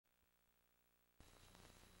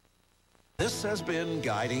This has been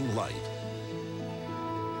Guiding Light.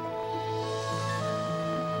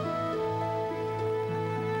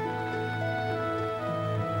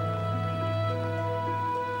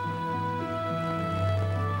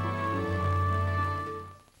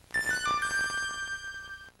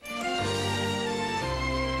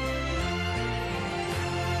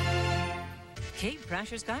 Kate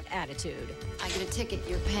Brasher's got attitude. I get a ticket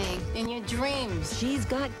you're paying in your dreams. She's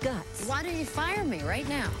got guts. Why don't you fire me right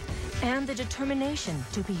now? And the determination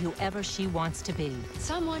to be whoever she wants to be.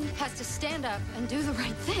 Someone has to stand up and do the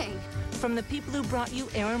right thing. From the people who brought you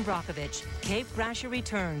Aaron Brockovich, Kate Brasher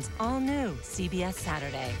returns, all new, CBS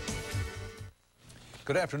Saturday.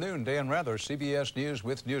 Good afternoon, Dan Rather, CBS News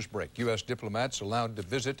with Newsbreak. U.S. diplomats allowed to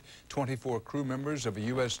visit 24 crew members of a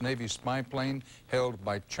U.S. Navy spy plane held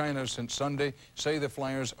by China since Sunday say the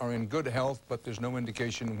flyers are in good health, but there's no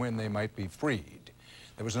indication when they might be freed.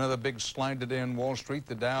 There was another big slide today on Wall Street.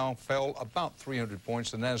 The Dow fell about 300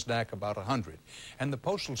 points, the NASDAQ about 100. And the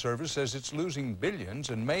Postal Service says it's losing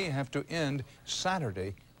billions and may have to end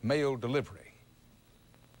Saturday mail delivery.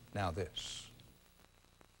 Now this.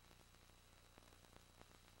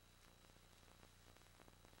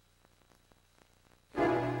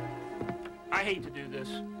 I hate to do this,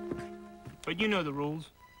 but you know the rules.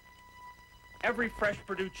 Every fresh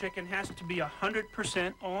Purdue chicken has to be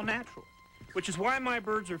 100% all natural, which is why my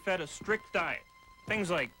birds are fed a strict diet.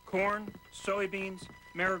 Things like corn, soybeans,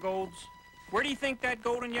 marigolds. Where do you think that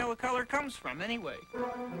golden yellow color comes from anyway?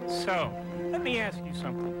 So, let me ask you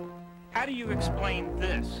something. How do you explain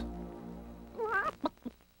this?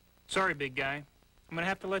 Sorry, big guy. I'm gonna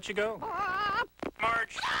have to let you go.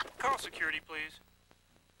 Marge, call security, please.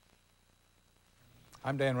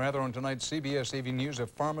 I'm Dan Rather. On tonight's CBS AV News. A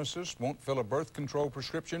pharmacist won't fill a birth control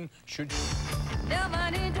prescription should...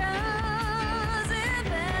 Nobody does it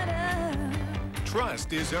better.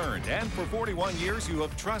 Trust is earned, and for 41 years you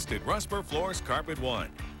have trusted Rusper Floors Carpet One.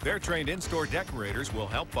 Their trained in-store decorators will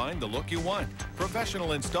help find the look you want. Professional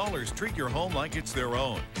installers treat your home like it's their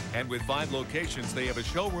own. And with 5 locations, they have a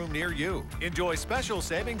showroom near you. Enjoy special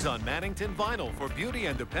savings on Mannington Vinyl. For beauty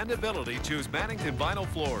and dependability, choose Mannington Vinyl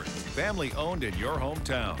Floors. Family owned in your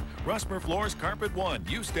hometown. Rusper Floors Carpet One.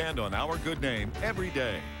 You stand on our good name every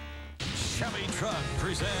day. Chevy Truck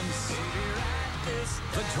presents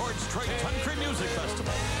the George Strait Country Music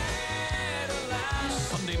Festival.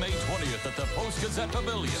 Sunday, May 20th at the Post-Gazette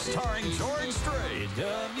Pavilion, starring George Strait,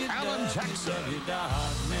 Alan Jackson,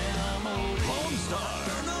 Lone Star,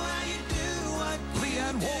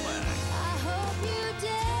 Leanne Womack,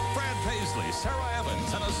 Brad Paisley, Sarah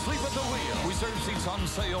Evans, and Asleep at the Wheel. Reserved seats on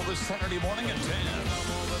sale this Saturday morning at 10.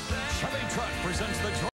 Chevy Truck presents the George